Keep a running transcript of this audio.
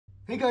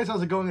Hey guys,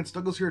 how's it going? It's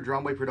Douglas here at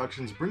Drumway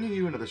Productions, bringing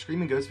you another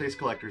Screaming Ghostface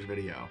Collectors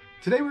video.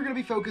 Today we're going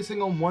to be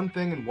focusing on one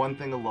thing and one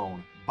thing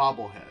alone,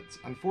 bobbleheads.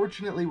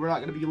 Unfortunately, we're not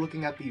going to be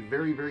looking at the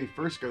very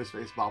first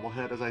Ghostface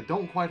bobblehead, as I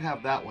don't quite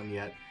have that one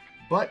yet.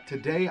 But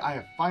today I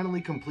have finally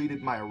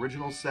completed my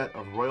original set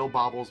of Royal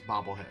Bobbles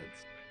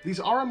bobbleheads. These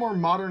are a more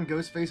modern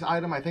Ghostface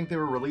item. I think they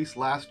were released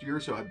last year,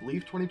 so I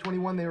believe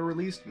 2021 they were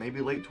released, maybe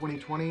late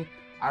 2020.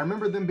 I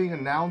remember them being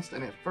announced,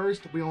 and at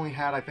first we only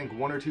had, I think,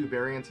 1 or 2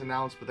 variants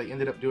announced, but they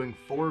ended up doing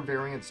 4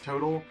 variants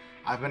total.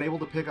 I've been able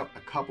to pick up a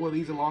couple of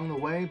these along the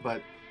way,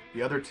 but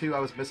the other 2 I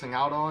was missing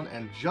out on,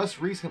 and just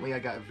recently I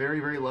got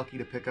very lucky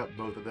to pick up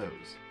both of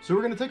those. So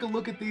we're going to take a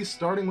look at these,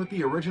 starting with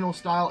the original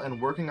style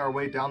and working our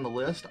way down the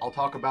list. I'll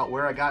talk about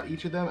where I got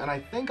each of them, and I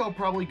think I'll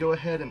probably go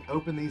ahead and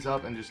open these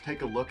up and just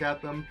take a look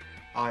at them.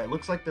 It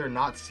looks like they're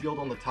not sealed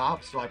on the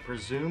top, so I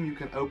presume you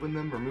can open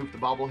them, remove the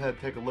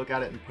bobblehead, take a look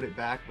at it, and put it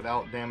back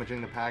without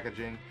damaging the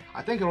packaging.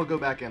 I think it'll go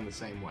back in the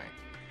same way.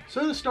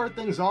 So to start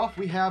things off,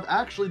 we have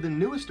actually the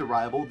newest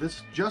arrival.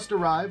 This just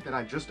arrived, and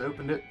I just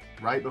opened it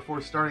right before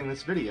starting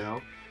this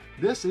video.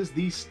 This is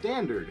the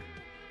standard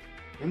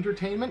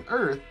Entertainment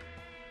Earth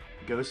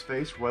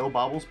Ghostface Royal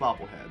Bobbles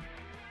bobblehead.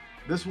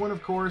 This one,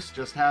 of course,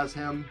 just has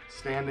him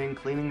standing,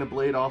 cleaning the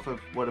blade off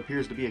of what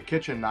appears to be a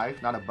kitchen knife,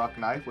 not a buck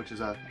knife, which is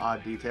an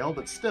odd detail,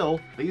 but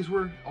still, these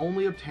were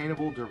only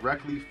obtainable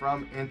directly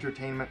from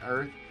Entertainment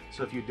Earth,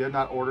 so if you did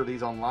not order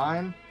these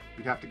online,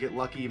 you'd have to get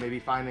lucky, maybe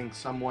finding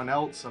someone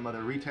else, some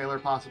other retailer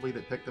possibly,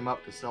 that picked them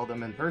up to sell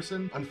them in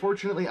person.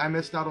 Unfortunately, I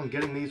missed out on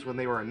getting these when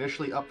they were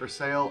initially up for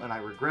sale, and I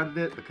regretted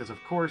it because, of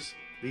course,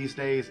 these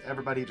days,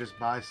 everybody just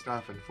buys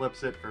stuff and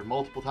flips it for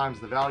multiple times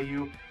the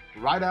value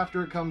right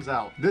after it comes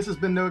out. This has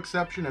been no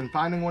exception, and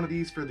finding one of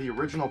these for the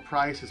original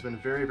price has been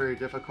very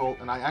difficult,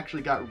 and I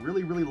actually got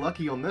really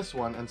lucky on this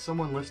one, and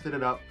someone listed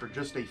it up for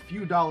just a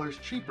few dollars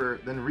cheaper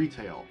than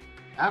retail.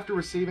 After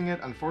receiving it,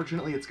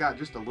 unfortunately, it's got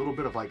just a little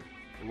bit of like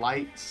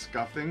light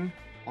scuffing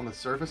on the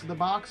surface of the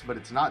box, but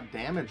it's not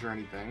damaged or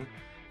anything.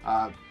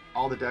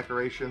 All the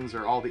decorations,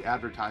 or all the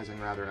advertising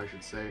rather, I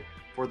should say,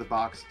 for the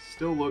box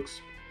still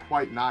looks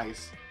quite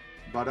nice,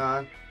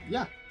 but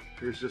yeah,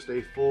 here's just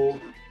a full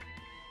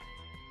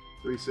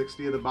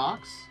 360 of the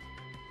box.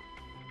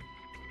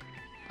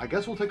 I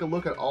guess we'll take a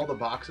look at all the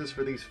boxes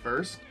for these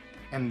first,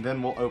 and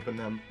then we'll open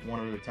them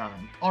one at a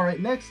time. Alright,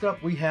 next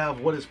up we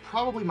have what is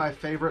probably my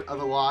favorite of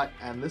the lot,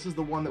 and this is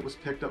the one that was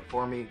picked up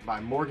for me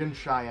by Morgan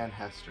Cheyenne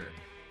Hester.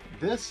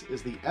 This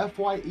is the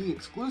FYE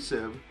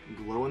exclusive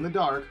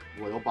glow-in-the-dark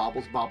Royal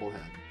Bobbles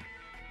bobblehead.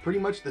 Pretty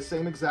much the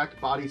same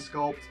exact body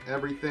sculpt,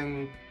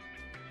 everything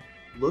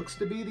looks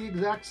to be the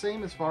exact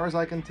same as far as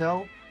I can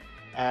tell,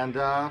 and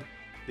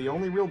the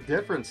only real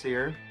difference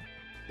here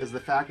is the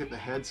fact that the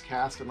head's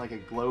cast in like a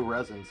glow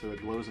resin, so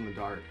it glows in the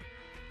dark.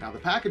 Now the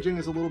packaging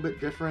is a little bit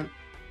different.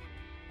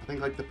 I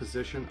think like the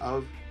position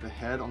of the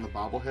head on the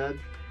bobblehead.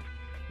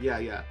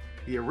 Yeah.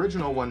 The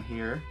original one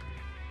here,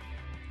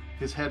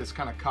 his head is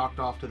kind of cocked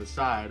off to the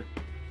side,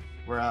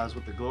 whereas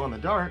with the glow in the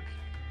dark,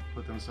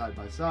 put them side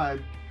by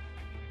side,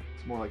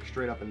 it's more like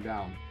straight up and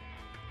down.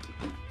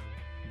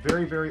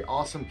 Very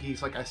awesome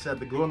piece. Like I said,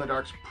 the glow in the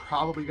dark's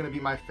probably going to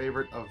be my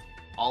favorite of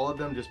all of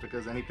them, just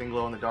because anything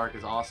glow in the dark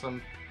is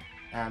awesome.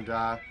 And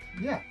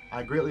yeah,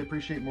 I greatly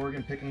appreciate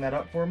Morgan picking that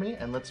up for me,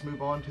 and let's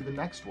move on to the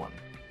next one.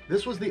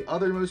 This was the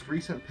other most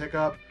recent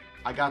pickup.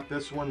 I got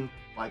this one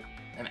like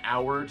an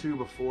hour or 2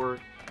 before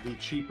the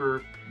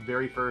cheaper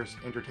very first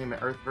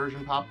Entertainment Earth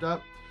version popped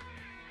up.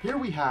 Here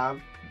we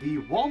have the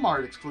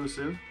Walmart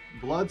exclusive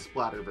blood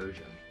splatter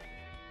version.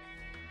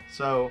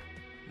 So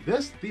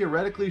this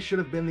theoretically should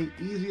have been the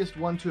easiest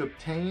one to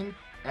obtain,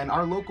 and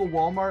our local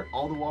Walmart,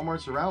 all the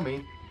Walmarts around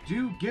me,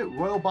 do get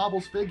Royal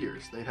Bobbles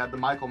figures. They had the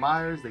Michael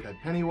Myers, they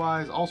had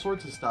Pennywise, all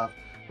sorts of stuff,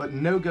 but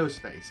no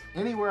Ghostface.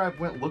 Anywhere I've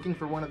went looking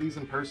for one of these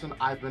in person,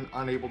 I've been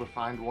unable to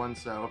find one,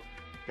 so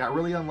got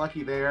really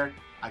unlucky there.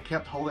 I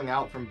kept holding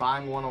out from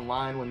buying one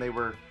online when they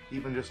were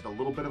even just a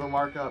little bit of a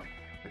markup,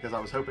 because I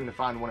was hoping to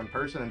find one in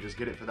person and just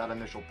get it for that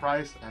initial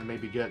price and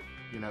maybe get,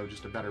 you know,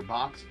 just a better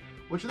box.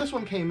 Which this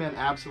one came in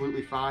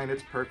absolutely fine.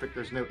 It's perfect,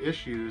 there's no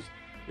issues.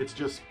 It's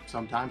just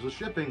sometimes with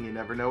shipping, you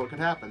never know what could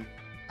happen.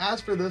 As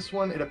for this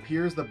one, it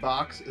appears the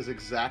box is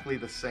exactly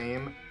the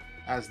same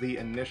as the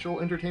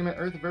initial Entertainment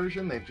Earth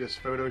version. They've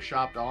just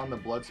photoshopped on the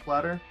blood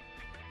splatter.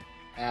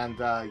 And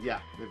yeah,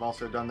 they've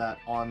also done that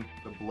on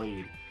the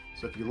blade.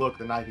 So if you look,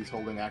 the knife he's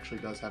holding actually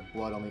does have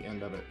blood on the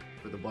end of it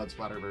for the blood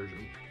splatter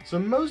version. So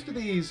most of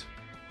these,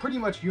 pretty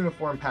much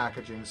uniform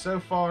packaging. So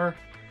far,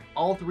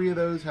 all 3 of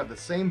those have the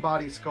same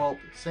body sculpt,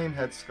 same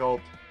head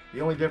sculpt. The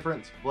only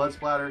difference, blood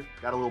splatter,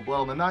 got a little blood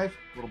on the knife,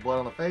 a little blood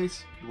on the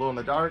face, glow in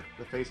the dark,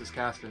 the face is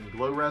cast in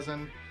glow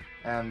resin,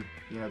 and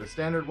you know, the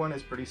standard one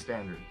is pretty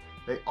standard.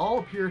 They all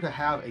appear to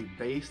have a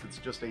base that's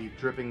just a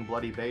dripping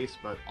bloody base,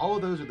 but all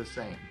of those are the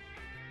same,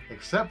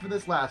 except for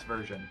this last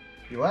version.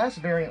 The last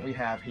variant we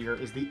have here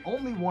is the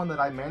only one that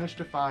I managed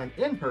to find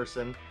in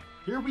person.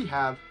 Here we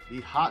have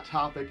the Hot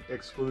Topic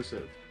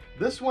exclusive.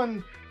 This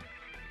one,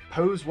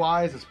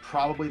 pose-wise, is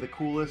probably the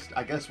coolest.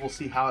 I guess we'll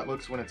see how it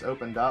looks when it's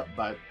opened up,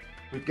 but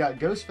We've got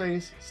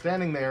Ghostface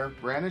standing there,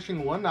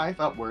 brandishing one knife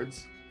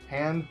upwards,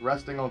 hand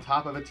resting on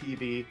top of a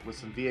TV with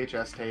some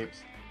VHS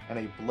tapes, and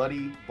a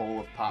bloody bowl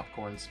of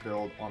popcorn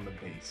spilled on the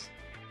base.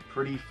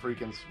 Pretty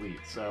freaking sweet.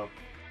 So,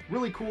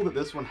 really cool that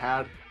this one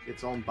had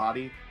its own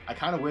body. I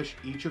kind of wish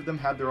each of them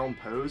had their own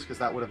pose, because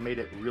that would have made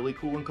it really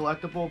cool and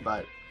collectible,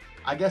 but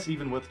I guess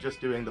even with just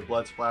doing the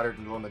blood splattered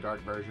and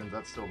glow-in-the-dark versions,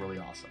 that's still really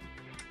awesome.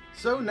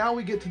 So now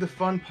we get to the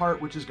fun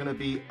part, which is going to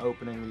be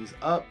opening these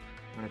up.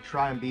 I'm going to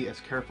try and be as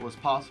careful as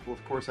possible.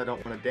 Of course, I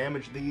don't want to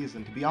damage these,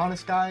 and to be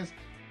honest, guys,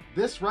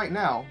 this right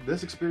now,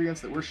 this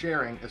experience that we're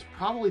sharing, is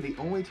probably the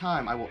only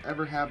time I will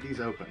ever have these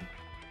open.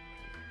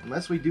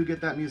 Unless we do get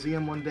that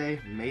museum one day,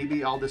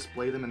 maybe I'll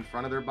display them in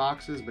front of their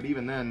boxes, but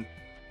even then,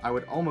 I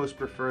would almost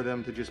prefer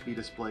them to just be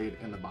displayed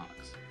in the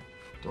box.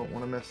 Don't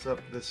want to mess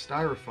up this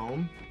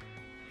styrofoam,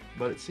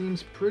 but it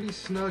seems pretty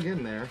snug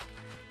in there.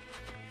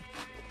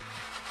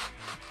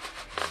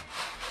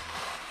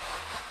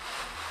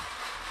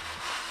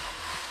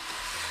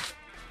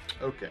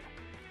 Okay,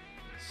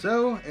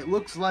 so it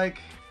looks like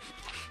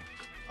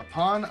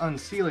upon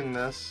unsealing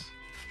this,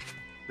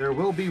 there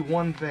will be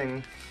one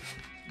thing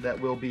that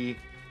will be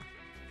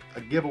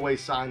a giveaway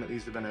sign that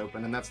these have been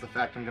opened, and that's the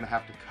fact I'm going to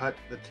have to cut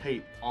the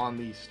tape on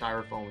the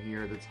styrofoam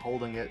here that's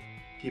holding it,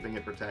 keeping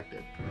it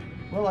protected.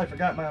 Well, I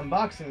forgot my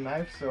unboxing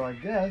knife, so I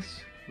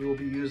guess we will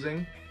be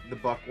using the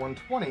Buck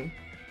 120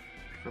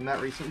 from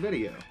that recent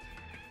video.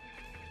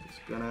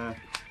 Just gonna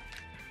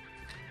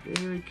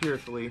very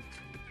carefully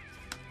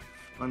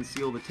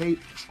unseal the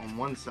tape on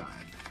one side.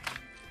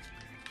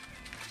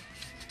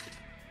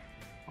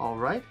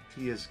 Alright,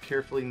 he is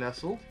carefully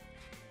nestled.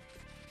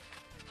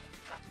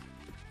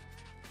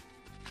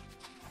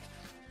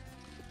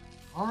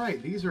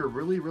 Alright, these are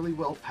really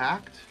well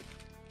packed.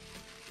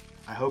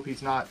 I hope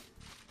he's not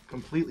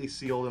completely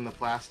sealed in the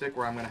plastic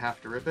where I'm going to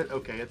have to rip it.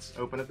 Okay, it's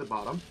open at the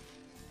bottom.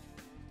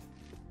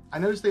 I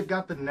noticed they've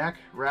got the neck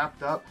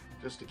wrapped up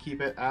just to keep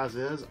it as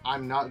is.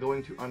 I'm not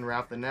going to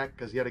unwrap the neck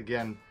because yet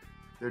again,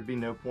 there'd be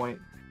no point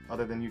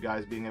other than you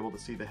guys being able to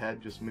see the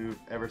head just move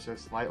ever so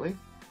slightly.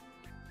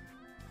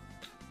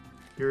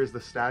 Here is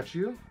the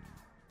statue,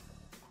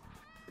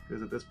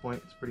 because at this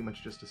point it's pretty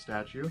much just a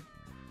statue.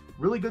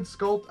 Really good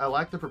sculpt. I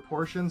like the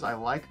proportions. I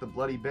like the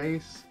bloody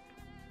base.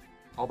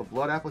 All the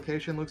blood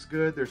application looks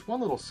good. There's one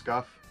little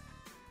scuff,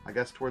 I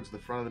guess, towards the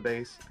front of the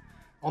base.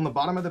 On the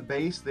bottom of the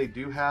base, they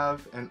do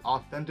have an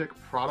authentic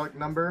product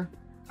number,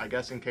 I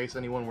guess in case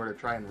anyone were to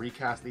try and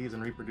recast these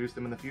and reproduce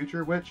them in the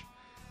future, which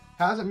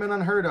hasn't been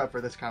unheard of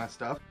for this kind of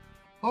stuff.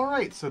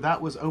 Alright, so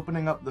that was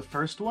opening up the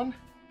first one.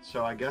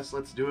 So I guess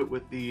let's do it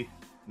with the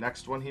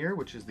next one here,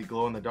 which is the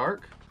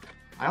glow-in-the-dark.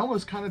 I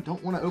almost kind of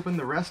don't want to open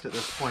the rest at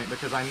this point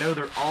because I know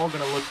they're all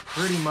going to look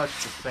pretty much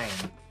the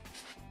same.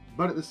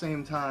 But at the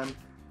same time,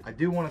 I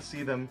do want to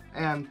see them,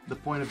 and the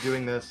point of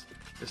doing this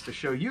is to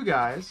show you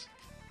guys,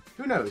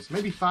 who knows,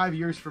 maybe 5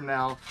 years from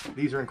now,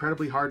 these are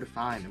incredibly hard to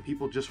find and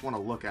people just want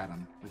to look at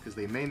them because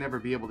they may never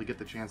be able to get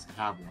the chance to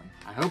have one.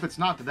 I hope it's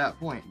not to that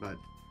point, but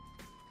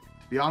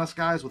to be honest,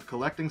 guys, with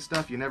collecting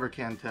stuff, you never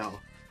can tell.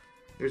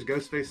 There's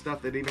Ghostface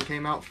stuff that even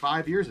came out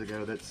 5 years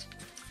ago that's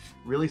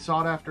really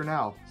sought after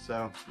now,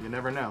 so you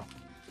never know.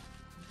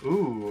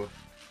 Ooh.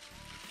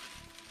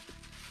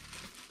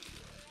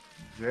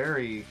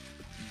 Very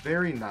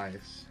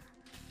nice.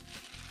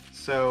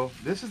 So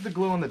this is the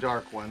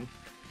glow-in-the-dark one.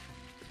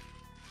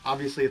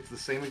 Obviously it's the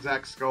same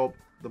exact sculpt.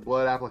 The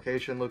blood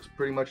application looks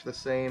pretty much the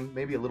same,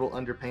 maybe a little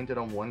underpainted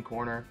on one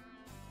corner.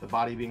 The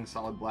body being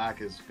solid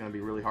black is going to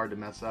be really hard to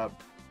mess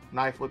up.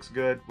 Knife looks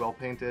good, well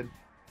painted.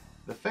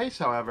 The face,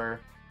 however,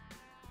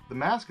 the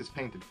mask is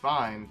painted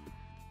fine.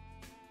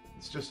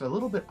 It's just a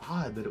little bit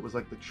odd that it was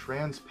like the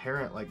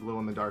transparent, like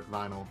glow-in-the-dark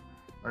vinyl.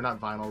 Or not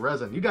vinyl,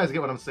 resin. You guys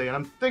get what I'm saying.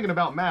 I'm thinking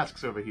about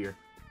masks over here.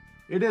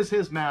 It is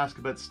his mask,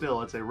 but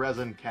still, it's a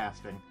resin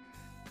casting.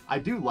 I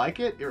do like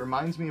it. It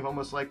reminds me of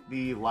almost like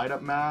the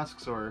light-up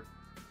masks, or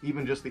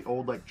even just the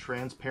old, like,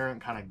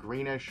 transparent, kind of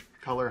greenish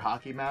color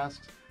hockey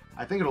masks.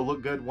 I think it'll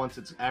look good once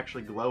it's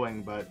actually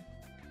glowing, but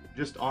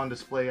just on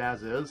display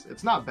as is.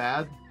 It's not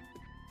bad,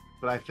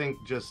 but I think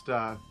just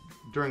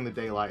during the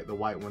daylight, the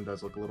white one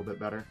does look a little bit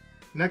better.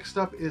 Next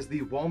up is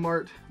the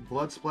Walmart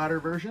blood splatter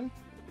version.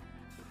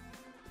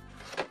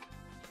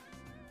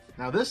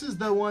 Now this is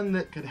the one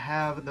that could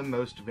have the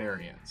most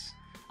variance.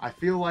 I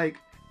feel like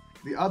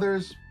the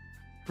others,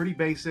 pretty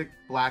basic,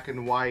 black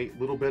and white,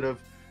 little bit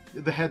of,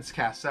 the head's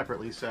cast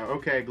separately, so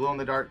okay, glow in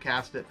the dark,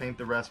 cast it, paint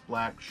the rest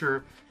black,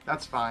 sure,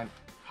 that's fine.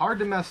 Hard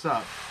to mess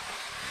up.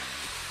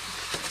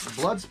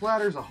 Blood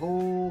splatter's a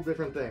whole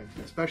different thing,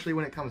 especially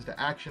when it comes to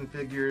action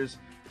figures,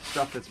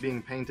 stuff that's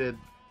being painted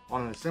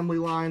on an assembly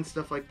line,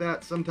 stuff like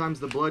that. Sometimes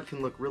the blood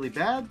can look really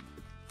bad,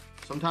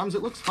 sometimes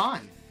it looks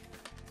fine.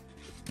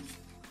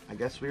 I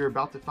guess we are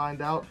about to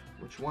find out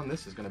which one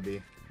this is going to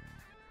be.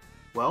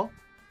 Well,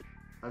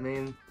 I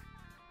mean,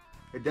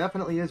 it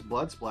definitely is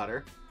blood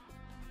splatter.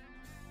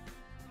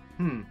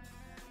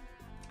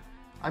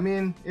 I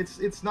mean,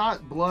 it's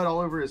not blood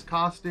all over his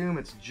costume,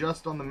 it's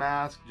just on the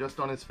mask, just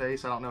on his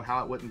face. I don't know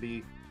how it wouldn't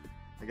be,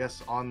 I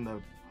guess, on the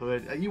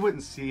hood. You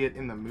wouldn't see it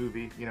in the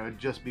movie, you know, it'd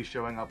just be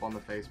showing up on the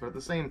face, but at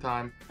the same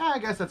time, I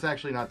guess that's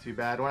actually not too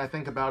bad. When I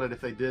think about it,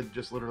 if they did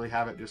just literally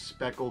have it just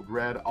speckled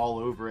red all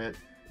over it,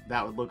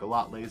 that would look a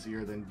lot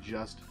lazier than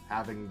just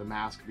having the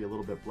mask be a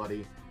little bit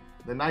bloody.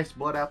 The nice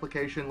blood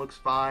application looks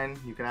fine.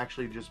 You can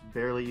actually just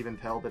barely even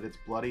tell that it's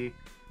bloody.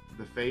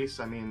 The face,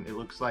 I mean, it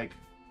looks like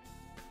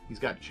he's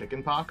got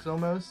chicken pox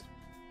almost.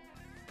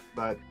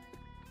 But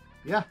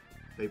yeah,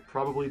 they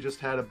probably just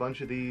had a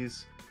bunch of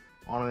these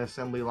on an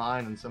assembly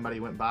line and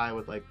somebody went by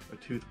with like a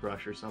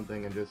toothbrush or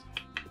something and just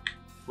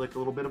flicked a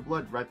little bit of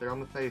blood right there on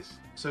the face.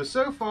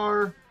 So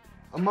far,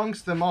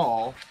 amongst them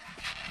all,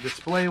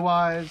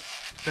 display-wise,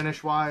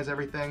 finish-wise,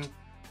 everything,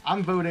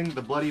 I'm voting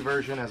the bloody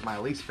version as my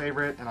least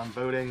favorite, and I'm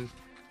voting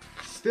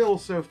still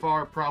so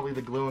far probably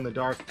the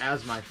glow-in-the-dark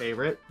as my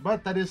favorite,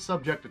 but that is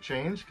subject to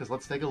change, because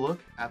let's take a look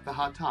at the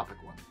Hot Topic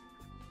one.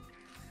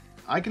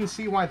 I can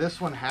see why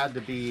this one had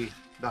to be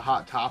the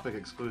Hot Topic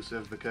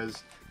exclusive,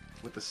 because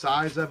with the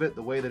size of it,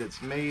 the way that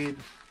it's made,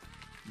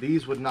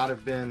 these would not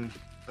have been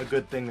a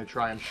good thing to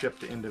try and ship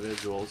to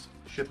individuals.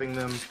 Shipping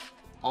them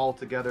all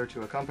together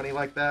to a company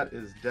like that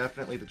is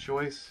definitely the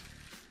choice.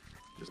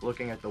 Just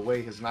looking at the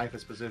way his knife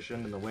is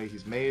positioned and the way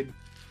he's made.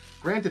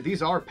 Granted,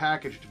 these are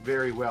packaged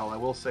very well. I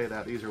will say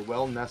that. These are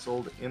well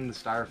nestled in the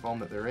styrofoam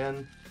that they're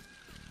in.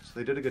 So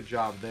they did a good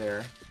job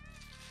there.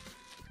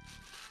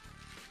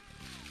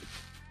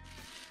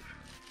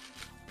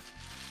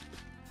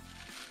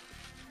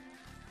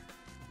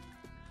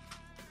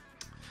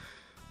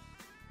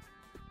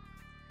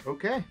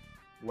 Okay,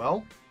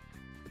 well,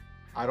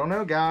 I don't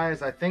know,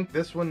 guys. I think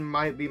this one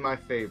might be my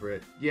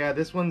favorite. Yeah,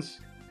 this one's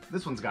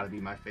got to be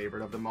my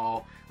favorite of them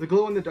all. The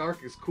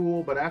glow-in-the-dark is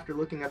cool, but after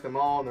looking at them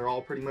all, and they're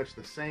all pretty much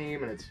the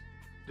same, and it's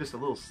just a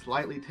little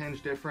slightly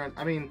tinged different.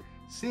 I mean,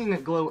 seeing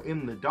it glow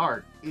in the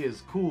dark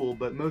is cool,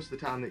 but most of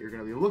the time that you're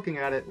going to be looking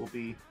at it will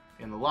be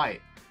in the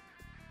light.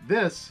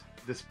 This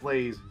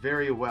displays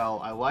very well.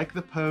 I like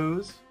the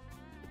pose.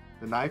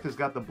 The knife has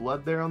got the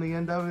blood there on the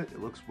end of it.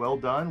 It looks well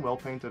done, well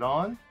painted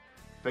on.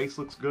 Face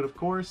looks good, of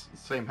course.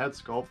 Same head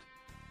sculpt.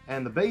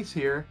 And the base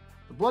here,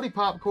 the bloody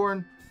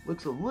popcorn,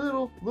 looks a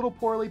little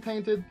poorly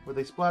painted, where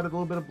they splattered a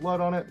little bit of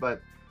blood on it,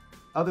 but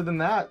other than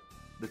that,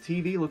 the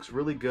TV looks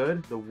really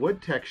good. The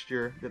wood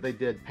texture that they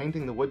did,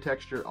 painting the wood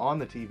texture on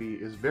the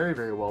TV, is very,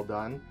 very well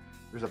done.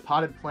 There's a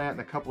potted plant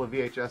and a couple of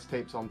VHS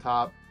tapes on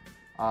top.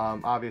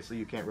 Obviously,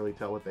 you can't really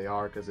tell what they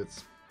are because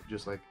it's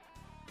just like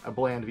a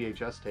bland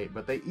VHS tape,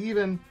 but they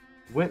even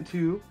went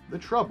to the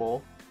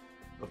trouble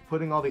of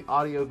putting all the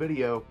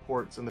audio-video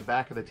ports in the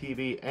back of the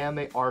TV, and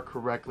they are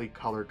correctly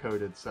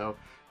color-coded. So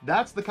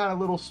that's the kind of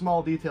little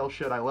small detail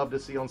shit I love to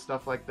see on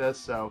stuff like this.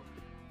 So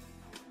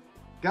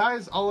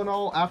guys, all in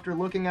all, after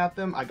looking at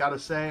them, I gotta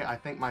say, I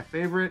think my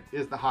favorite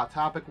is the Hot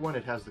Topic one.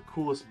 It has the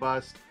coolest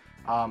bust,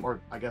 or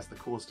I guess the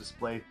coolest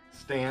display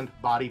stand,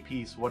 body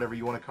piece, whatever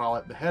you want to call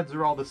it. The heads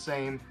are all the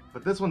same,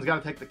 but this one's got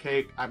to take the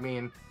cake. I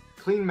mean,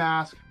 clean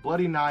mask,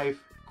 bloody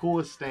knife,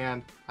 coolest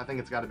stand. I think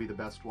it's got to be the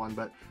best one,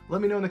 but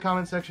let me know in the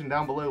comment section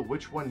down below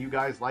which one you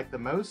guys like the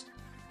most.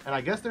 And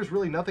I guess there's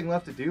really nothing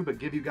left to do but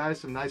give you guys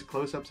some nice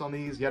close-ups on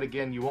these. Yet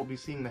again, you won't be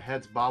seeing the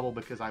heads bobble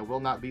because I will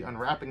not be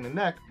unwrapping the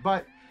neck,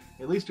 but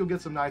at least you'll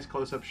get some nice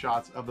close-up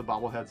shots of the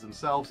bobbleheads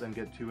themselves and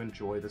get to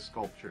enjoy the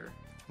sculpture.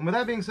 And with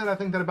that being said, I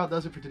think that about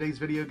does it for today's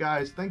video,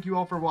 guys. Thank you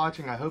all for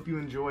watching. I hope you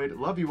enjoyed.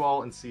 Love you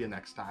all, and see you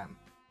next time.